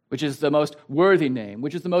 which is the most worthy name,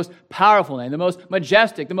 which is the most powerful name, the most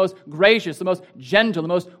majestic, the most gracious, the most gentle, the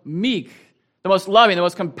most meek, the most loving, the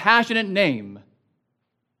most compassionate name,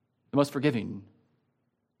 the most forgiving,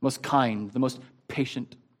 the most kind, the most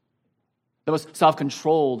patient, the most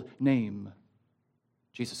self-controlled name,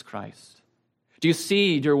 Jesus Christ. Do you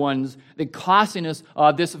see, dear ones, the costliness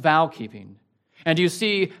of this vow-keeping? And do you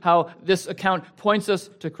see how this account points us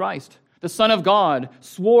to Christ? The Son of God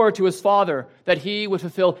swore to his Father that he would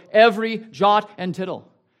fulfill every jot and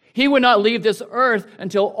tittle. He would not leave this earth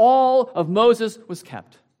until all of Moses was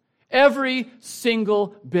kept. Every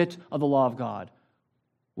single bit of the law of God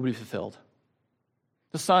would be fulfilled.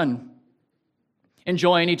 The Son,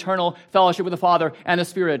 enjoying eternal fellowship with the Father and the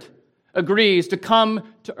Spirit, agrees to come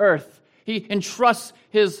to earth. He entrusts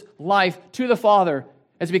his life to the Father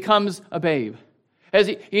as he becomes a babe. As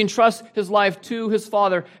he entrusts his life to his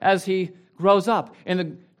Father as he grows up in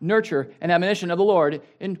the nurture and admonition of the Lord,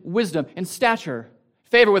 in wisdom, in stature,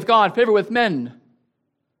 favor with God, favor with men.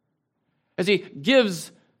 As he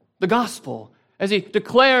gives the gospel, as he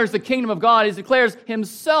declares the kingdom of God, as he declares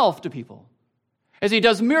himself to people, as he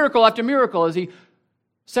does miracle after miracle, as he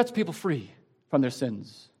sets people free from their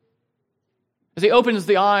sins, as he opens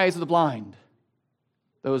the eyes of the blind,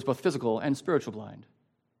 those both physical and spiritual blind,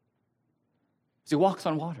 as he walks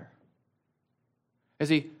on water, as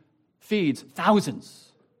he feeds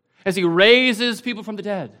thousands, as he raises people from the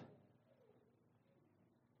dead.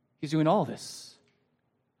 He's doing all this,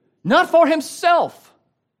 not for himself,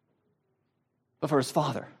 but for his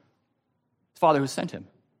Father who sent him.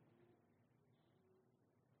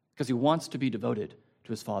 Because he wants to be devoted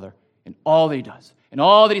to his Father in all that he does, in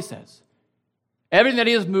all that he says, everything that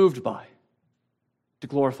he is moved by, to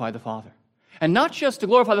glorify the Father. And not just to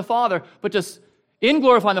glorify the Father, but in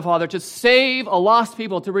glorifying the Father, to save a lost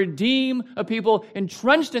people, to redeem a people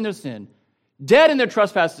entrenched in their sin, dead in their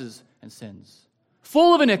trespasses and sins,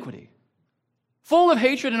 full of iniquity, full of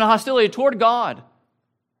hatred and hostility toward God,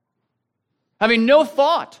 having no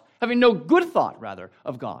good thought,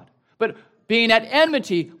 of God, but being at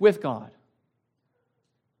enmity with God.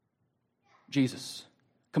 Jesus,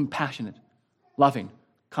 compassionate, loving,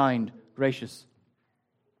 kind, gracious,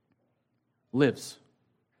 lives,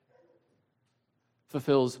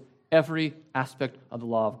 fulfills every aspect of the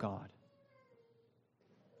law of God.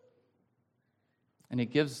 And he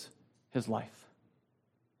gives his life.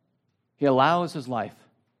 He allows his life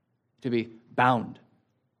to be bound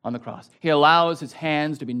on the cross. He allows his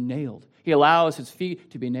hands to be nailed. He allows his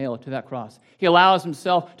feet to be nailed to that cross. He allows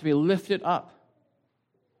himself to be lifted up.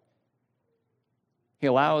 He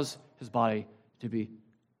allows his body to be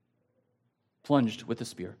plunged with the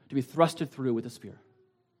spear, to be thrusted through with the spear.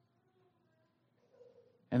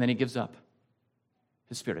 And then he gives up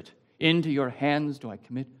his spirit. Into your hands do I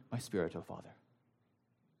commit my spirit, O Father.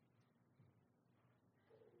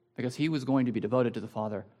 Because he was going to be devoted to the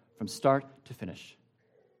Father from start to finish.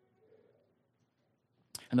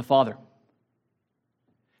 And the Father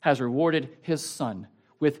has rewarded his Son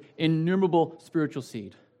with innumerable spiritual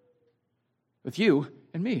seed, with you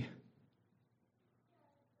and me.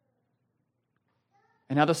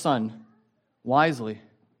 And now the Son wisely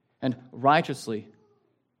and righteously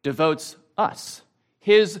devotes us,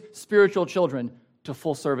 his spiritual children, to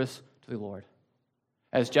full service to the Lord.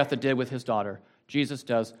 As Jephthah did with his daughter, Jesus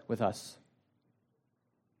does with us.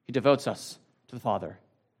 He devotes us to the Father.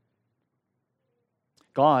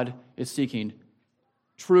 God is seeking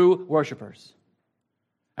true worshipers.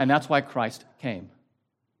 And that's why Christ came.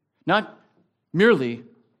 Not merely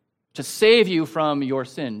to save you from your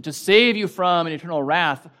sin, to save you from an eternal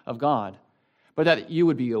wrath of God, but that you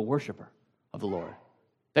would be a worshiper of the Lord.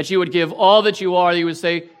 That you would give all that you are, that you would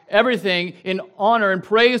say everything in honor and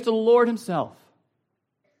praise to the Lord himself.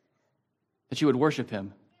 That you would worship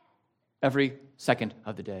him every second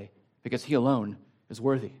of the day, because he alone is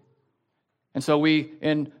worthy. And so we,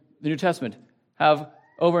 in the New Testament, have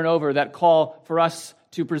over and over that call for us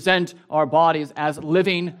to present our bodies as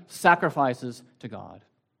living sacrifices to God.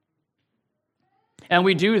 And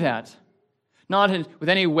we do that, not with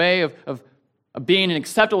any way of being an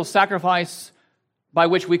acceptable sacrifice by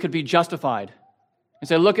which we could be justified. And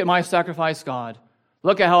say, look at my sacrifice, God.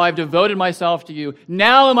 Look at how I've devoted myself to you.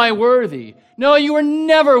 Now am I worthy? No, you are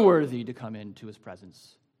never worthy to come into his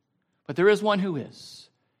presence. But there is one who is.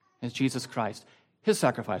 And it's Jesus Christ. His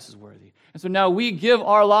sacrifice is worthy. And so now we give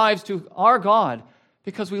our lives to our God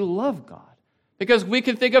because we love God. Because we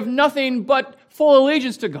can think of nothing but full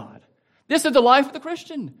allegiance to God. This is the life of the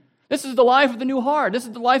Christian. This is the life of the new heart. This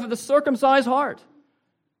is the life of the circumcised heart.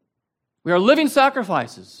 We are living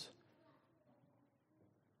sacrifices.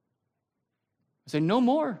 Say, no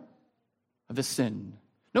more of this sin.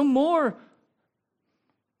 No more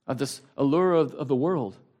of this allure of the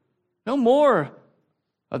world. No more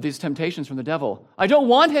of these temptations from the devil. I don't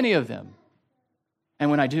want any of them.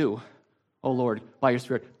 And when I do, oh Lord, by your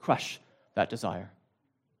Spirit, crush that desire.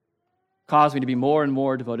 Cause me to be more and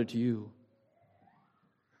more devoted to you.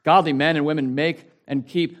 Godly men and women make and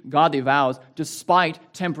keep godly vows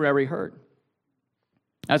despite temporary hurt.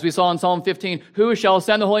 As we saw in Psalm 15, who shall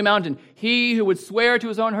ascend the holy mountain? He who would swear to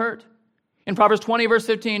his own hurt. In Proverbs 20, verse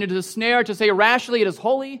 15, it is a snare to say rashly it is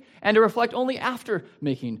holy and to reflect only after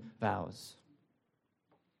making vows.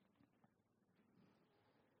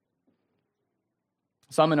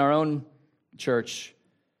 Some in our own church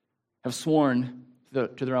have sworn to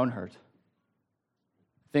their own hurt.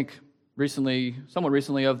 Think somewhat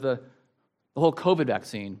recently of the whole COVID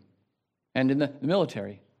vaccine and in the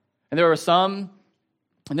military. And there were some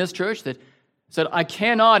in this church that said, I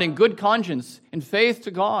cannot, in good conscience, in faith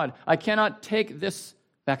to God, I cannot take this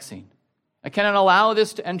vaccine. I cannot allow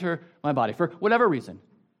this to enter my body for whatever reason.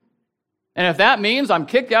 And if that means I'm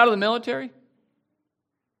kicked out of the military,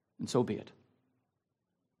 then so be it.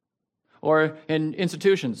 Or in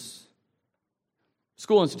institutions,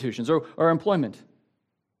 school institutions, or employment,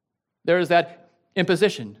 there is that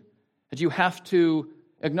imposition that you have to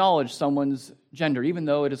acknowledge someone's gender, even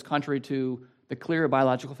though it is contrary to the clear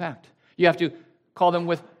biological fact. You have to call them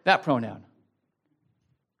with that pronoun.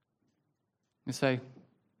 You say,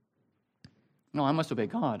 no, I must obey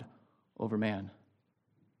God over man.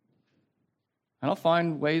 And I'll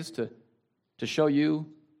find ways to show you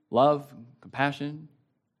love, compassion,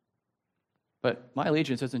 but my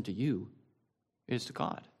allegiance isn't to you, it is to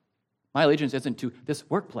God. My allegiance isn't to this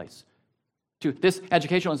workplace, to this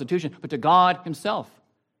educational institution, but to God himself.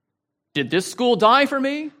 Did this school die for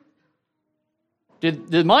me?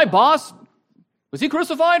 Did my boss, was he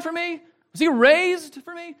crucified for me? Was he raised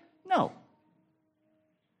for me? No.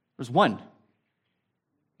 There's one.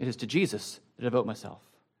 It is to Jesus that I devote myself.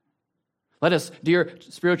 Let us, dear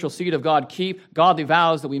spiritual seed of God, keep godly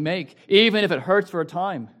vows that we make, even if it hurts for a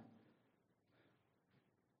time.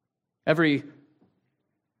 Every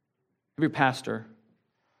pastor,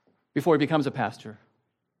 before he becomes a pastor,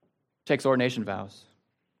 takes ordination vows.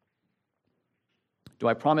 Do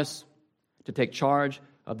I promise to take charge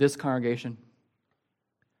of this congregation,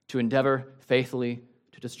 to endeavor faithfully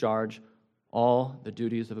to discharge all the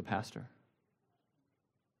duties of a pastor?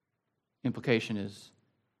 Implication is,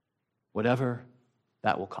 whatever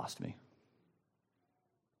that will cost me.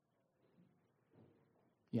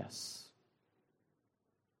 Yes.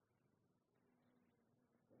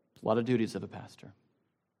 It's a lot of duties of a pastor.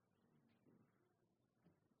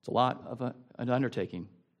 It's a lot of an undertaking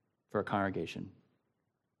for a congregation.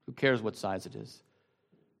 Who cares what size it is?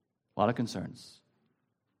 A lot of concerns.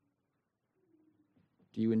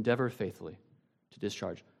 Do you endeavor faithfully to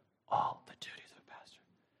discharge all the duties of a pastor?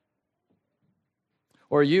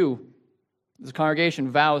 Or you, as a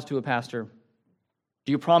congregation, vows to a pastor.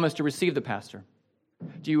 Do you promise to receive the pastor?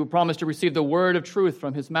 Do you promise to receive the word of truth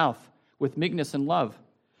from his mouth with meekness and love?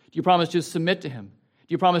 Do you promise to submit to him? Do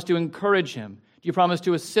you promise to encourage him? Do you promise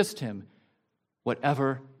to assist him?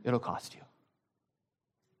 Whatever it'll cost you.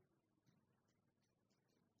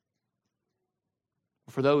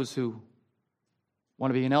 For those who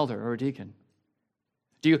want to be an elder or a deacon,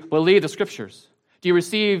 do you believe the scriptures? Do you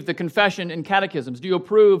receive the confession and catechisms? Do you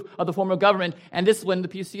approve of the form of government and discipline, the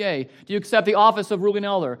PCA? Do you accept the office of ruling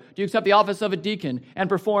elder? Do you accept the office of a deacon and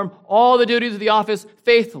perform all the duties of the office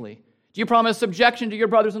faithfully? Do you promise subjection to your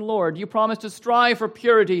brothers in the Lord? Do you promise to strive for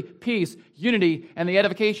purity, peace, unity, and the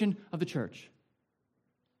edification of the church?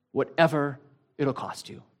 Whatever it'll cost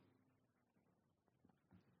you.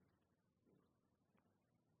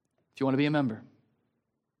 If you want to be a member,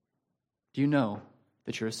 do you know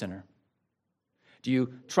that you're a sinner? Do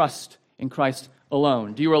you trust in Christ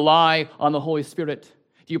alone? Do you rely on the Holy Spirit?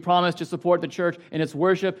 Do you promise to support the church in its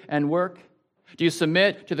worship and work? Do you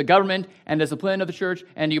submit to the government and discipline of the church?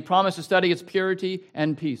 And do you promise to study its purity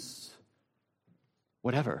and peace?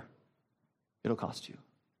 Whatever it'll cost you.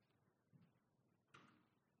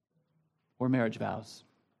 Or marriage vows.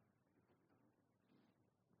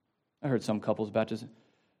 I heard some couples about to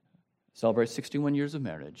celebrate 61 years of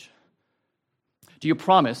marriage. Do you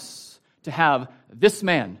promise to have this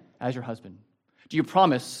man as your husband? Do you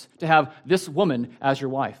promise to have this woman as your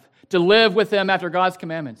wife? To live with them after God's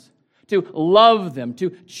commandments? To love them, to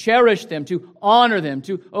cherish them, to honor them,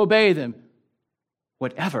 to obey them?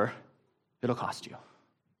 Whatever it'll cost you.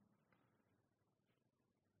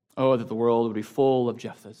 Oh, that the world would be full of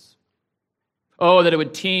Jephthahs. Oh, that it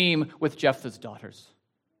would teem with Jephthah's daughters.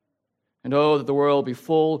 And oh, that the world be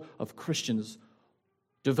full of Christians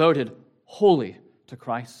devoted wholly to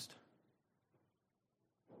Christ.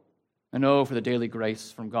 And oh, for the daily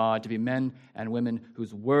grace from God to be men and women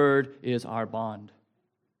whose word is our bond.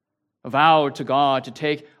 A vow to God to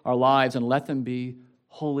take our lives and let them be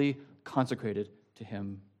wholly consecrated to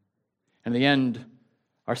Him. And in the end,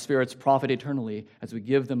 our spirits profit eternally as we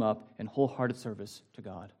give them up in wholehearted service to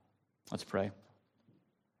God. Let's pray.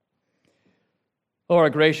 Oh, our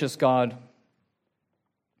gracious God,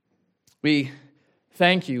 we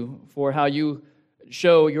thank you for how you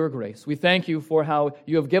show your grace. We thank you for how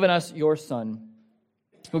you have given us your Son,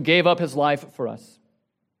 who gave up his life for us,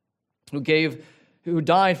 who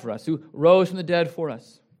died for us, who rose from the dead for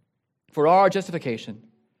us, for our justification,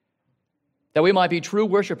 that we might be true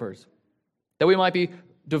worshipers, that we might be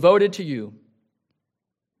devoted to you,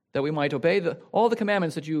 that we might obey all the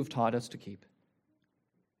commandments that you have taught us to keep,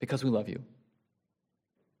 because we love you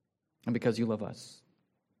and because you love us.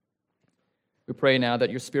 We pray now that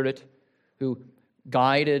your Spirit, who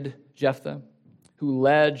guided Jephthah, who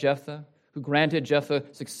led Jephthah, who granted Jephthah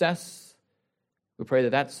success, we pray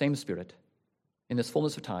that that same Spirit, in this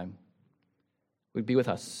fullness of time, would be with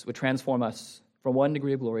us, would transform us from one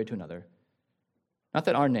degree of glory to another. Not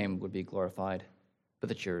that our name would be glorified, but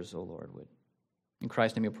that yours, O Lord, would. In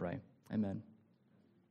Christ's name we pray. Amen.